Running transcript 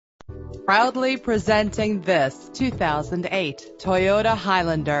Proudly presenting this 2008 Toyota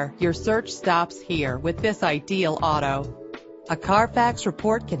Highlander. Your search stops here with this ideal auto. A Carfax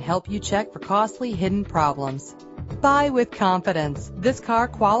report can help you check for costly hidden problems. Buy with confidence. This car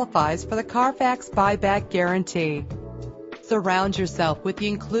qualifies for the Carfax buyback guarantee. Surround yourself with the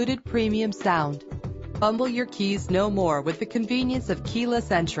included premium sound. Fumble your keys no more with the convenience of keyless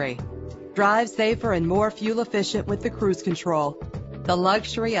entry. Drive safer and more fuel efficient with the cruise control. The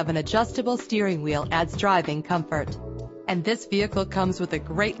luxury of an adjustable steering wheel adds driving comfort. And this vehicle comes with a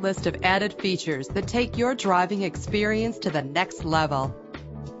great list of added features that take your driving experience to the next level.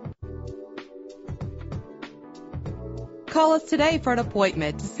 Call us today for an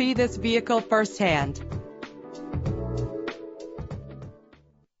appointment to see this vehicle firsthand.